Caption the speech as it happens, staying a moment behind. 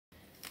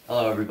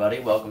Hello everybody,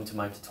 welcome to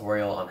my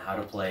tutorial on how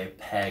to play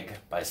Peg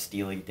by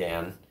Steely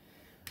Dan.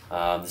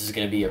 This is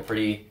going to be a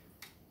pretty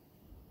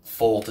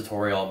full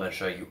tutorial. I'm going to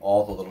show you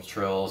all the little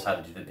trills, how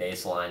to do the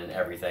bass line and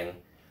everything.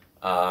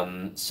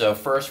 So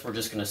first we're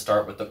just going to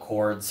start with the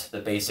chords,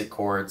 the basic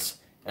chords,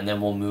 and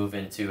then we'll move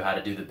into how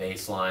to do the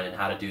bass line and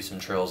how to do some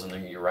trills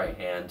in your right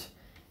hand,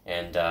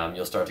 and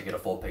you'll start to get a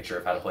full picture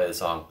of how to play the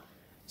song.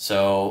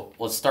 So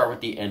let's start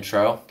with the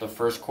intro. The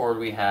first chord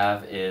we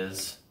have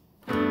is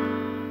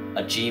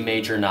a G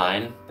major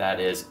 9, that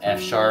is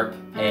F sharp,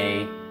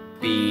 A,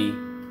 B,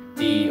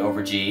 D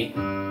over G.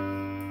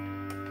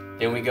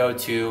 Then we go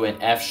to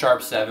an F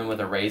sharp 7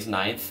 with a raised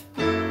ninth.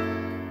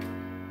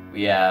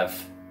 We have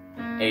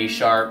A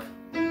sharp,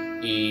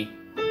 E,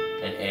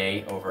 and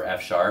A over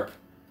F sharp.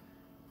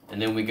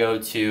 And then we go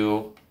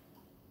to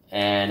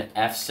an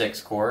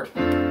F6 chord.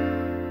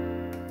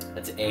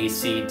 That's A,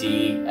 C,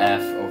 D,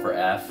 F over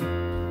F.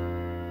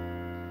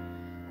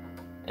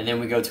 And then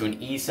we go to an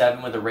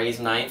E7 with a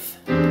raised ninth.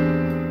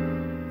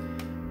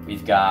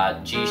 We've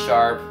got G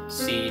sharp,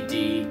 C,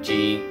 D,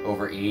 G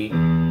over E.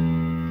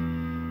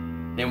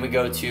 Then we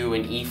go to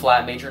an E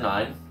flat major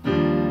 9.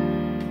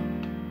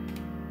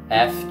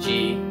 F,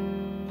 G,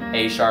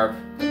 A sharp,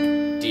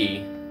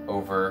 D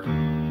over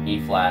E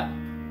flat.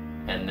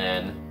 And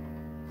then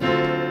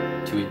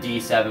to a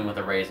D7 with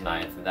a raised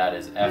ninth, and that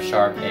is F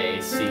sharp, A,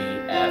 C,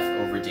 F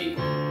over D.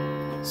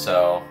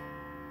 So,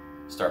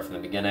 start from the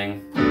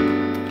beginning.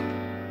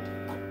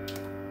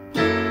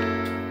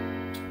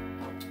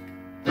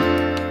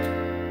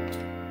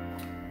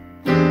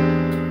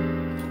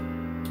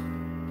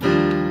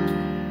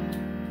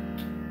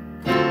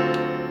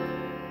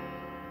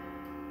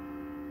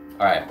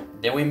 Alright,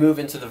 then we move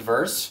into the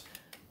verse,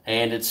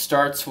 and it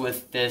starts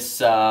with this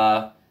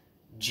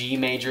G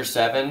major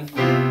 7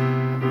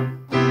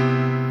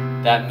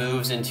 that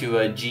moves into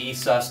a G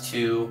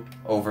sus2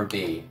 over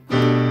B.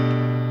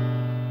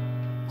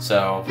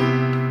 So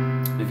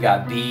we've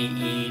got B,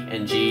 E,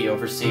 and G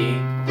over C,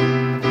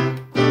 and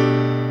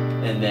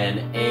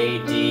then A,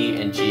 D,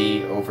 and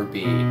G over B.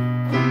 You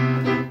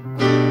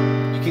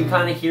can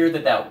kind of hear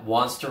that that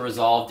wants to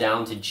resolve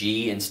down to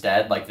G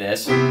instead, like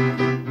this.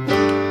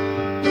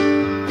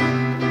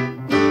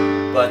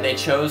 But they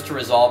chose to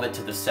resolve it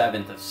to the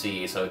 7th of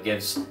C, so it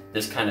gives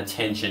this kind of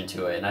tension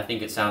to it, and I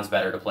think it sounds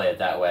better to play it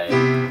that way.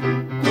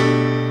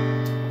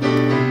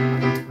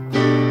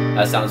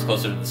 That sounds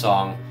closer to the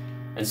song.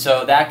 And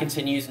so that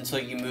continues until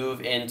you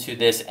move into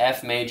this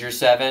F major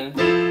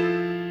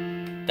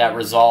 7 that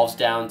resolves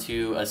down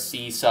to a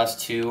C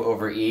sus2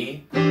 over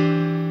E.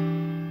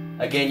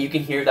 Again, you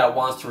can hear that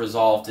wants to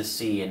resolve to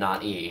C and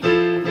not E.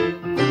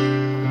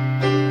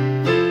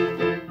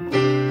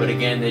 But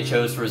again, they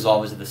chose to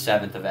resolve it to the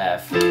 7th of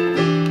F.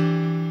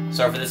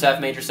 So for this F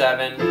major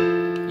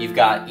 7, you've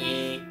got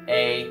E,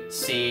 A,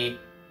 C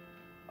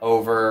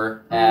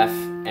over F,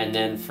 and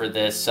then for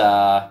this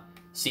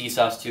C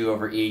sus2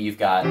 over E, you've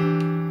got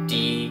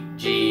D,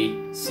 G,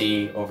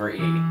 C over E.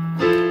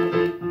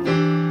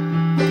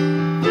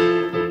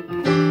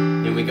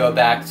 Then we go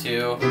back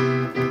to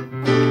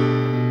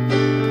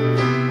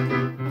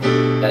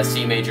that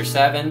C major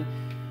 7.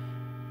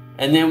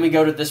 And then we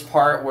go to this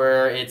part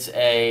where it's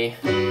a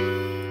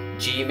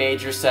G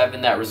major 7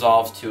 that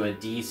resolves to a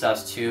D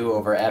sus2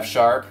 over F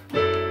sharp.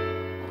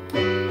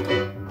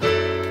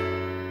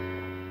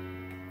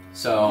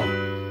 So,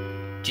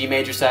 G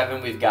major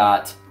 7, we've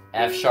got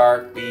F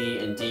sharp, B,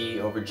 and D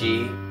over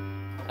G.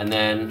 And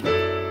then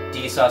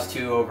D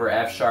sus2 over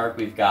F sharp,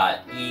 we've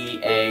got E,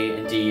 A,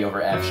 and D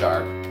over F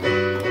sharp.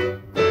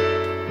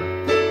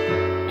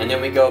 And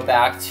then we go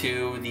back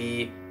to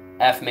the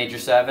F major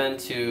 7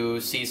 to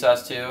C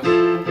sus2.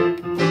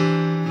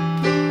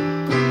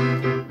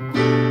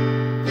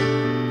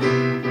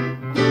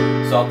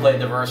 So I'll play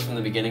the verse from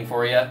the beginning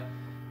for you.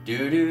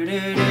 Do do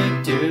do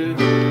do do.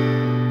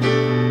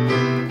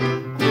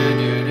 Do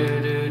do do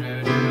do do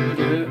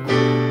do.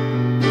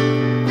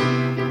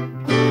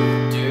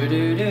 Do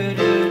do do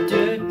do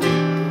do do.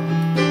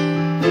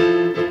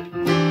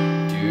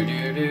 Do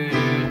do do do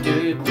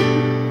do.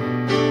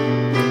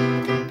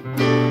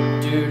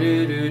 Do do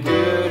do do do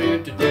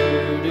do.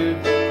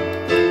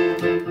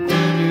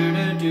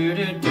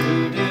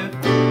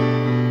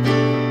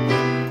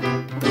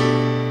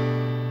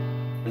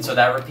 And so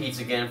that repeats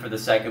again for the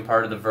second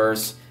part of the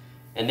verse,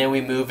 and then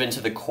we move into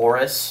the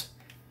chorus.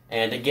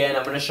 And again,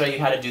 I'm going to show you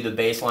how to do the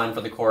bass line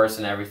for the chorus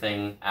and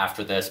everything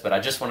after this, but I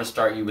just want to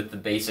start you with the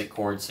basic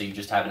chords so you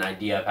just have an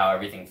idea of how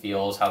everything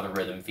feels, how the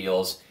rhythm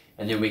feels,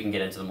 and then we can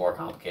get into the more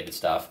complicated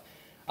stuff.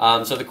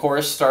 So the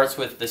chorus starts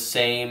with the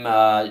same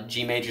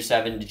G major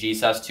 7 to G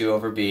sus2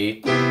 over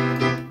B. Peg,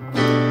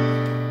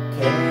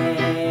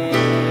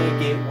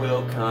 it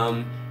will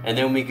come. And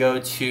then we go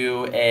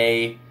to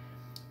a,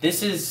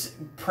 this is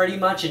pretty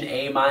much an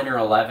A minor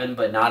 11,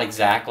 but not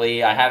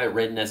exactly. I have it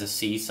written as a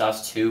C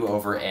sus2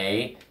 over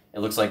A. It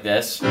looks like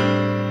this.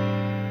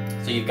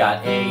 So you've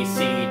got A,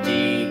 C,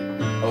 D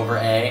over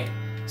A.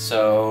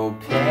 So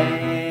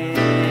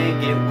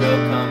peg, it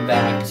will come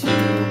back to,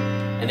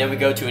 and then we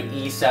go to an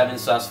E7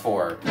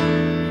 sus4.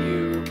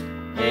 U,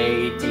 A,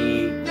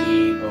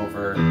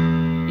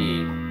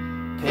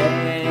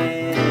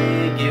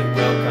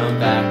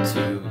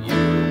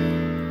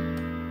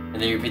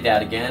 read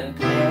that again.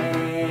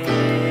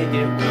 Peg,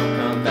 it will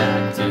come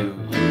back to you.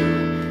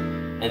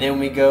 And then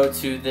we go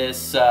to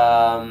this,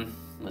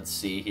 let's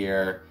see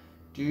here.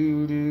 So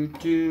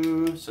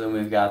then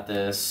we've got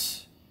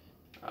this.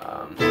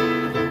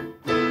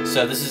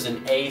 So this is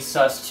an A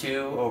sus2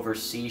 over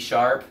C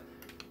sharp.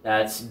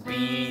 That's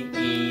B,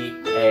 E,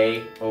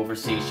 A over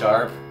C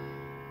sharp.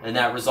 And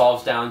that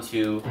resolves down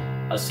to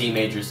a C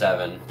major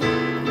 7.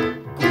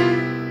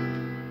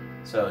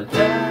 So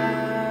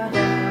da,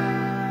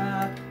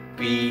 da,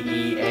 B,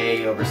 E,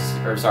 A over,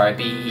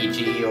 B, E,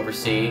 G over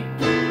C.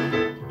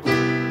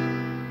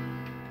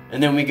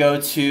 And then we go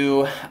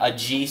to a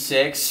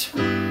G6.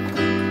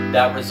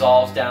 That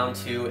resolves down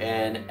to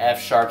an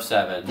F sharp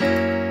 7.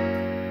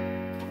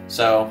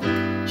 So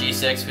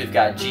G6, we've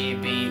got G,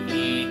 B,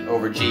 E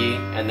over G,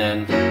 and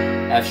then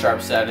F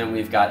sharp 7,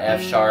 we've got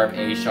F sharp,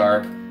 A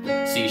sharp,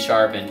 C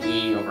sharp, and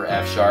E over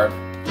F sharp.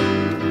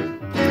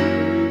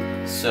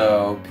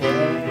 So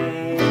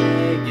peg,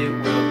 it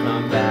will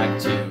come back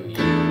to you.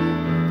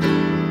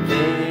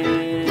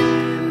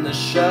 Then the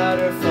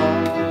shutter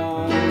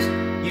falls,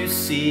 you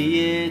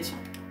see it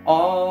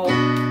all.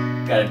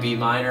 Got a B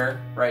minor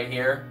right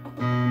here.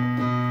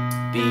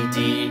 B,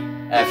 D,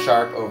 F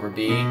sharp over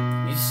B.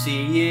 You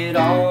see it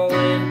all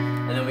in.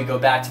 And then we go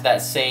back to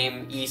that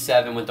same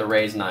E7 with the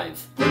raised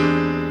ninth.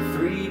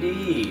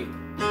 3D.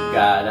 We've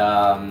got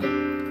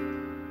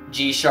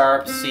G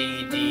sharp,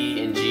 C,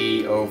 D, and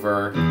G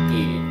over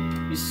E.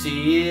 You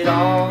see it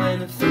all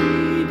in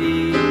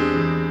 3D.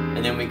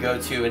 And then we go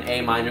to an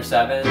A minor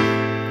 7.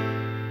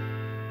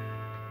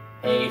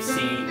 A, C,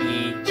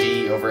 E,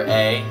 G over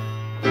A.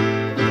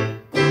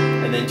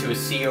 And then to a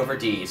C over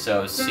D.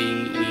 So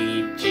C,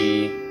 E,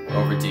 G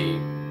over D.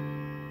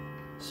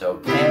 So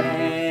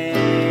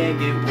peg,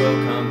 it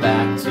will come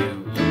back to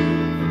you.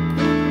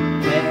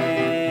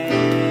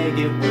 Peg,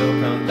 it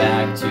will come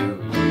back to you.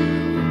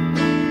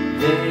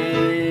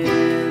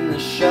 Then the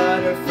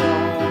shutter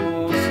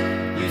falls,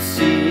 you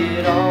see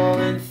it all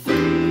in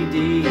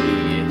 3D.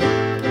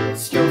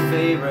 It's your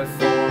favorite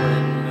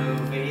foreign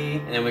movie.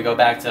 And then we go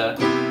back to...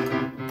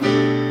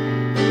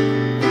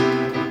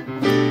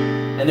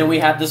 And then we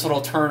have this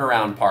little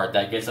turnaround part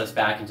that gets us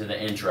back into the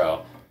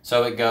intro.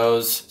 So it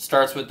goes,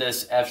 starts with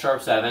this F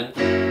sharp 7.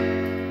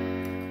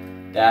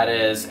 That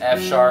is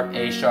F sharp,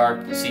 A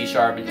sharp, C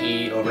sharp, and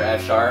E over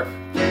F sharp.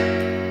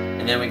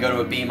 And then we go to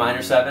a B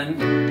minor 7.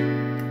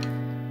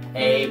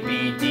 A,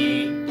 B,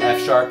 D, F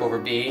sharp over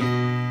B.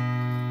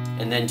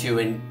 And then to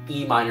an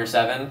E minor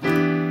 7.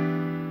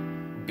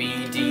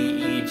 B, D,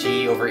 E,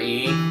 G over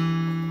E.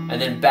 And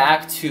then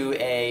back to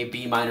a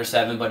B minor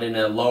 7, but in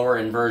a lower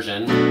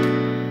inversion.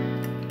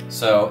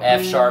 So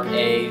F sharp,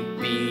 A,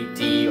 B,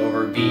 D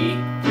over B.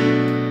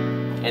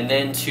 And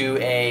then to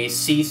a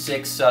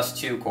C6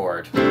 sus2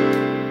 chord.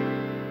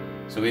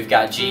 So we've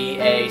got G,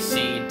 A,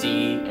 C,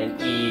 D,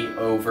 and E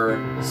over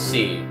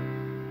C.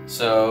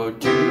 So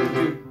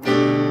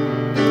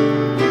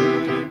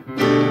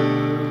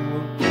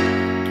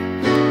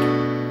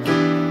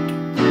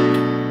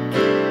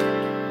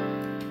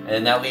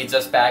and that leads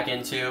us back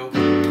into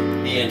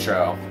the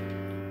intro.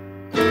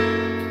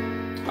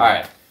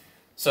 Alright.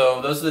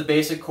 So those are the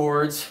basic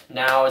chords.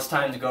 Now it's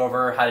time to go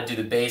over how to do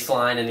the bass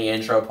line and the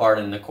intro part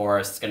and the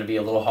chorus. It's going to be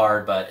a little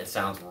hard, but it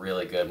sounds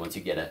really good once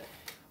you get it.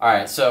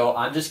 Alright, so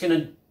I'm just going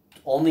to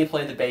only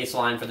play the bass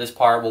line for this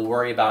part. We'll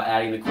worry about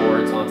adding the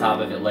chords on top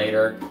of it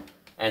later.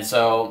 And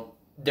so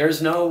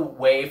there's no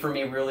way for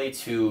me really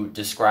to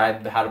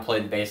describe how to play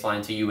the bass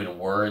line to you in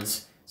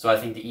words. So I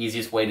think the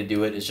easiest way to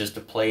do it is just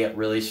to play it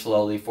really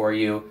slowly for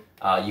you.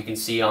 You can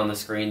see on the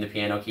screen the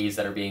piano keys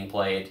that are being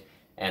played.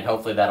 And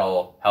hopefully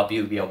that'll help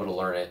you be able to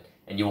learn it,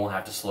 and you won't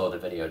have to slow the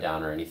video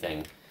down or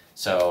anything.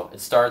 So it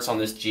starts on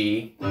this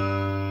G,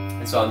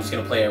 and so I'm just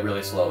going to play it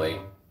really slowly.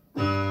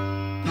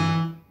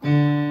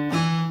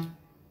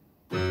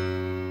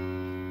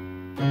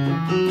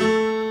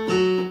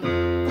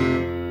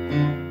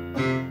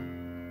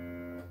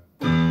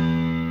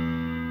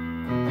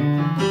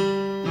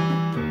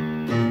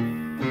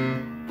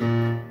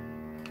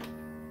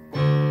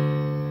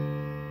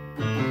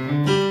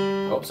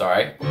 Oh,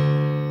 sorry.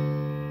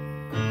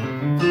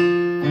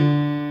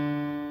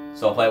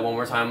 So I'll play it one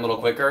more time a little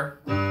quicker.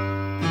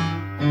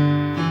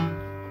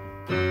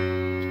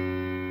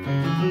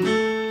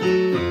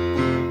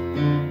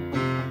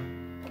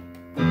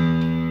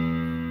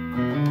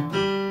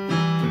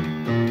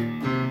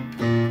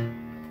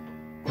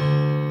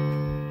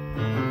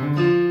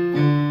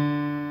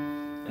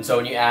 And so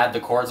when you add the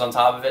chords on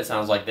top of it, it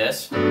sounds like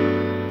this.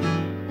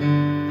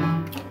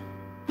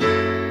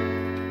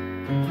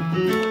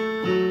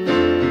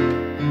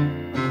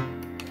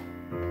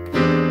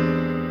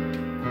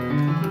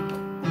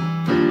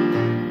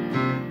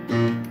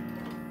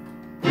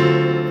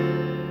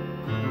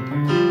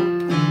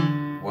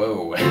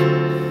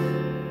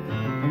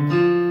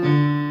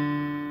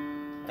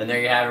 And there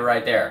you have it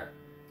right there.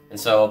 And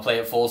so I'll play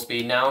it full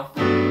speed now.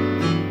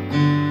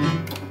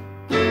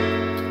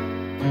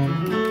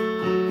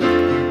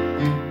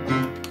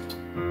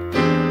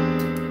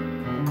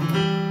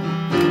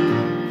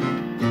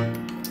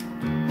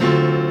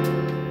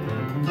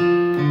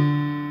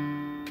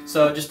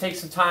 just take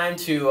some time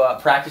to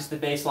practice the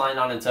bass line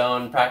on its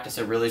own, practice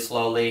it really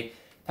slowly,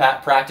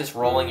 practice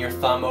rolling your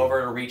thumb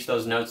over to reach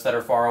those notes that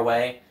are far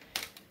away.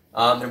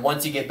 And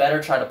once you get better,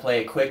 try to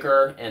play it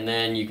quicker, and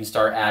then you can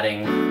start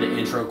adding the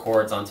intro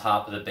chords on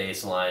top of the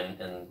bass line,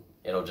 and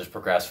it'll just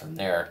progress from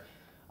there.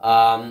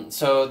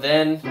 So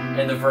then,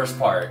 in the verse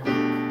part,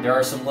 there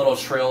are some little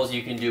trills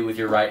you can do with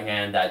your right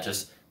hand that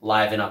just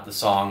liven up the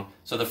song.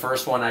 So the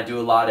first one I do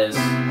a lot is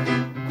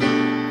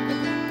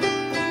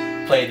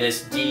play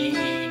this D,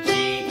 E, G,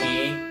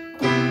 E.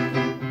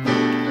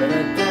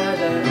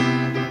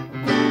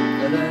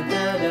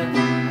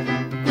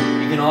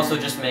 You can also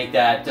just make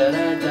that da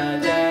da da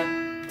da,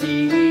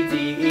 D, E, D,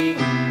 E,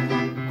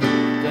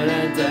 da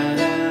da da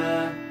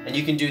da. And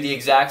you can do the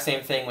exact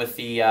same thing with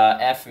the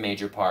F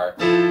major part.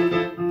 Da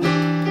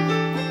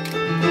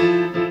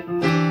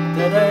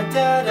da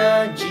da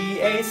da, G,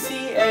 A,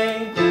 C,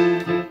 A.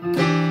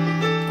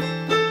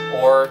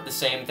 Or the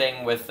same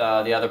thing with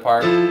the other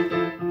part.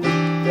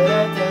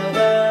 Da da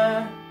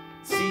da,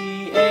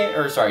 C, A,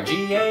 or sorry,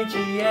 G, A,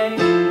 G, A.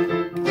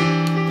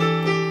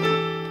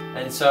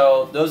 And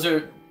so those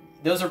are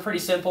pretty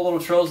simple little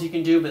trills you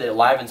can do, but it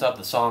livens up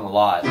the song a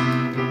lot.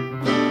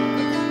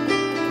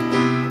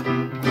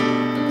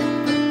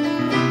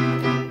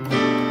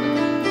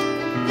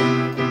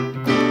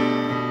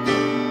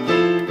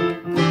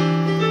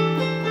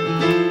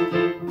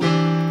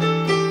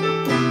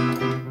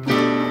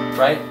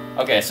 Right?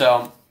 Okay,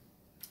 so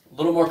a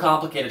little more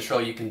complicated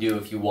trill you can do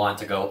if you want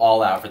to go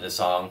all out for this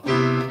song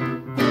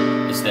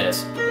is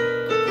this.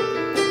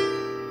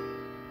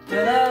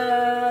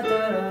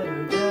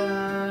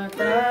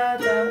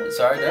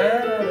 Sorry.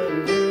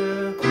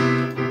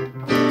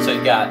 So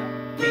you got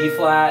B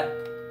flat,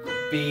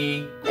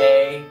 B,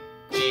 A,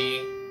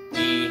 G,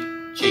 E,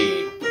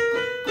 G.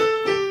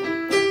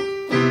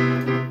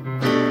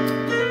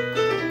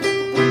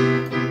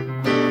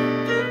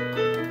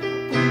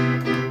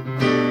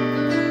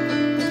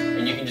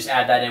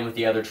 Add that in with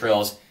the other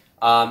trills,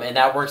 and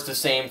that works the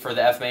same for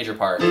the F major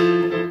part.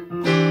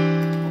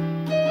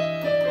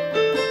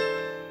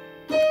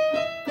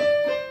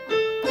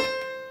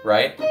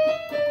 Right?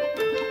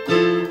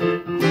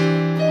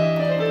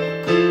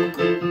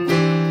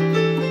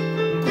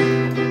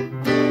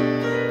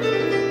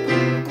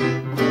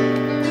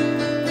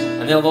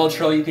 And then a little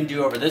trill you can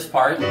do over this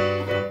part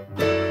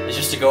is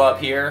just to go up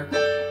here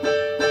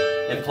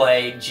and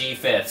play G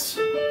fifths.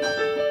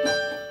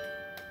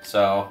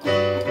 So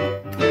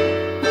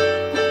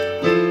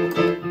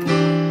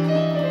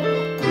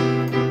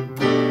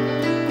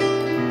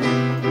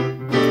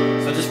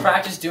just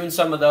practice doing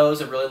some of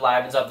those. It really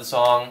livens up the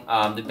song.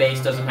 The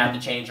bass doesn't have to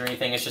change or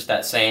anything. It's just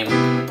that same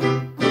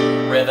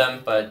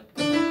rhythm, but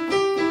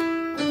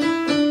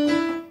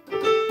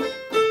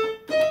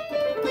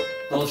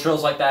little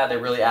trills like that, they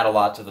really add a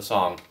lot to the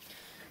song.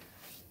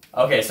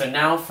 Okay, so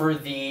now for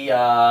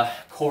the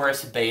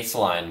chorus bass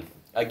line.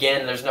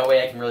 Again, there's no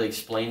way I can really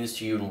explain this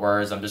to you in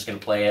words. I'm just going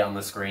to play it on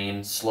the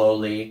screen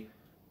slowly,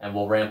 and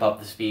we'll ramp up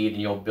the speed,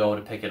 and you'll be able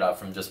to pick it up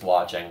from just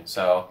watching.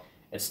 So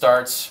it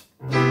starts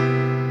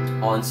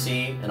on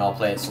C, and I'll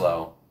play it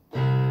slow.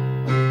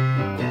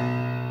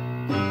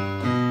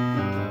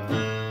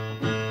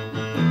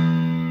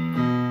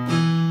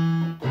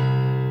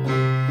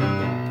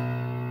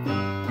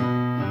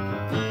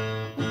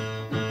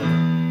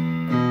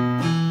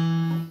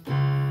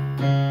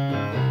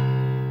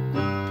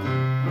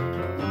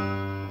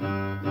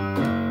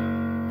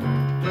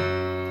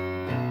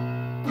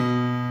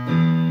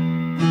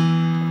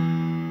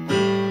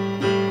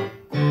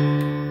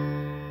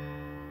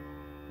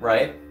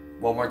 Right?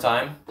 One more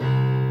time.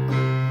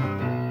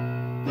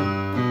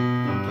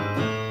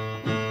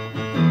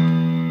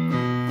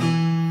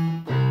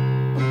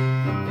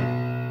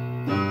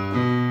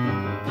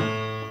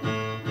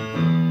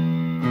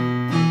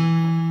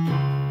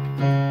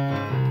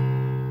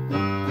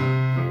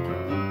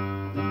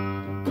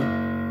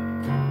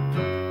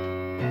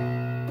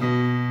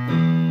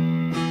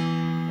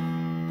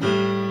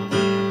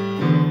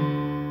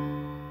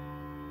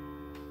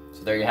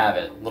 So there you have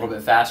it. A little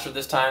bit faster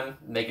this time,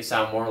 make it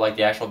sound more like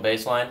the actual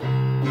bass line.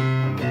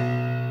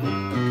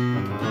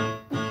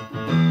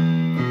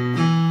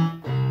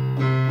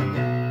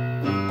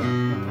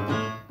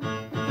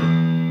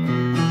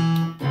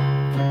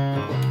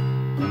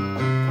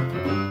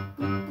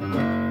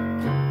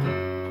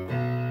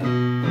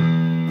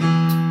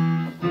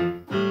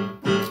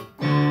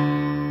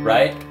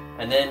 Right?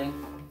 And then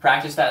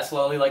practice that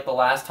slowly like the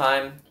last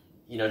time.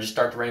 You know, just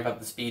start to ramp up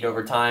the speed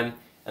over time.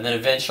 And then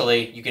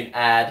eventually you can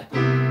add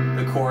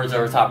the chords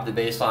over top of the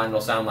bass line.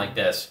 It'll sound like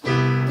this. You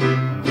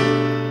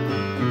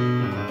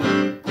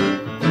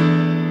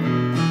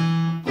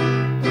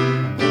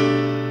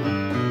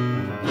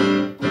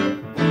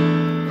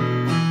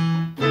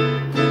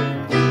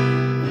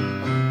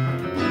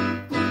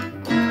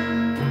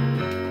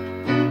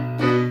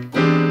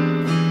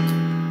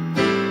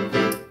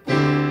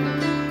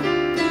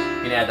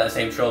can add that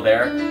same trill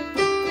there.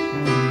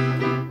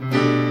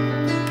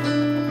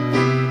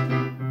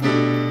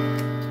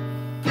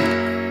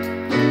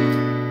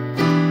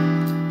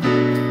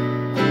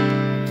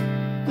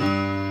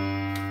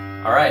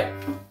 Alright,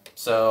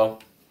 so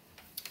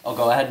I'll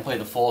go ahead and play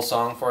the full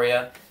song for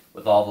you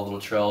with all the little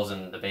trills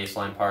and the bass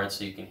line parts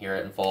so you can hear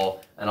it in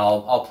full, and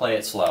I'll play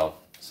it slow.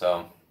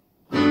 So.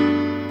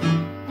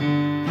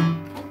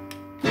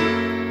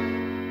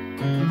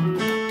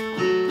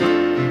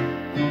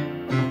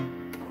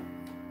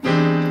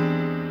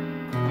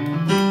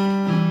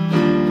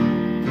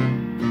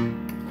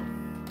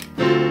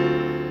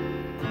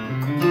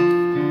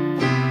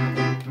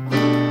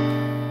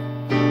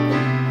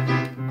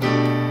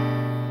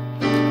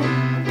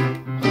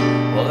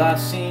 Well, I've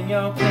seen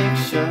your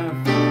picture,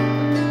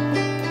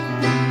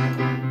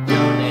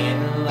 your name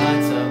and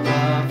lights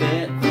above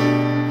it.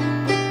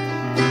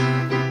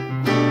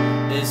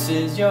 This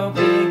is your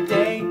big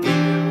debut.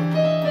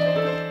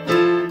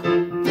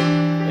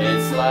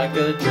 It's like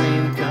a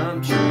dream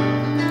come true.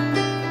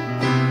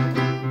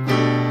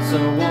 So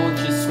won't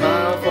you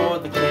smile for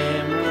the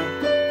camera?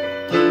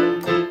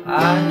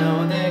 I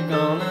know they're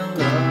gonna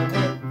love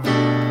it.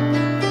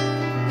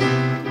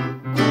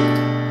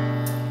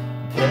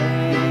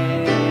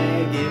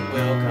 Peg, it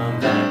will come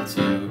back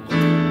to you.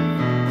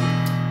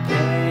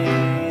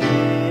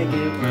 Peg,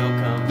 it will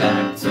come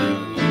back to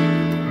you.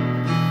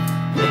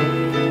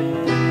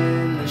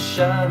 When the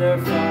shutter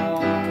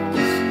falls,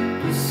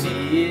 you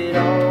see it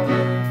all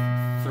in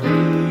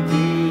 3D.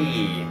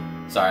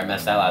 Sorry, I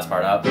messed that last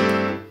part up.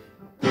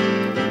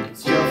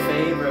 It's your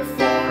favorite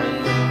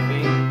foreign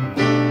movie.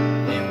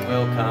 It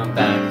will come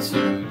back to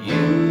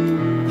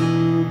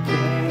you.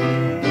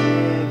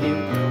 Peg, it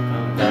will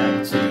come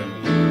back to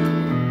you.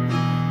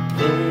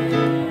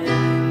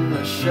 When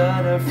the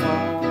shutter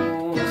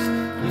falls,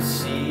 you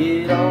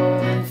see it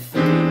all in 3D.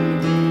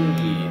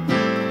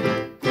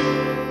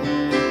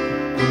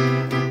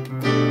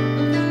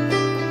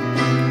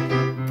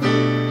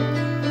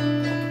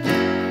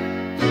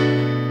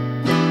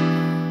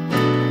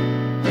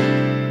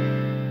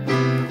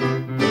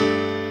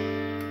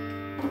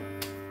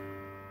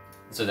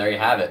 So there you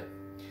have it.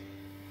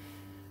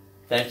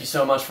 Thank you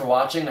so much for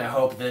watching. I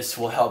hope this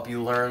will help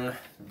you learn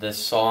this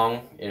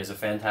song. It is a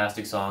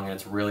fantastic song, and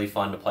it's really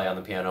fun to play on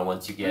the piano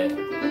once you get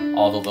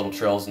all the little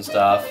trills and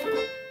stuff.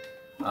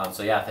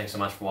 So yeah, thanks so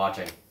much for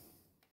watching.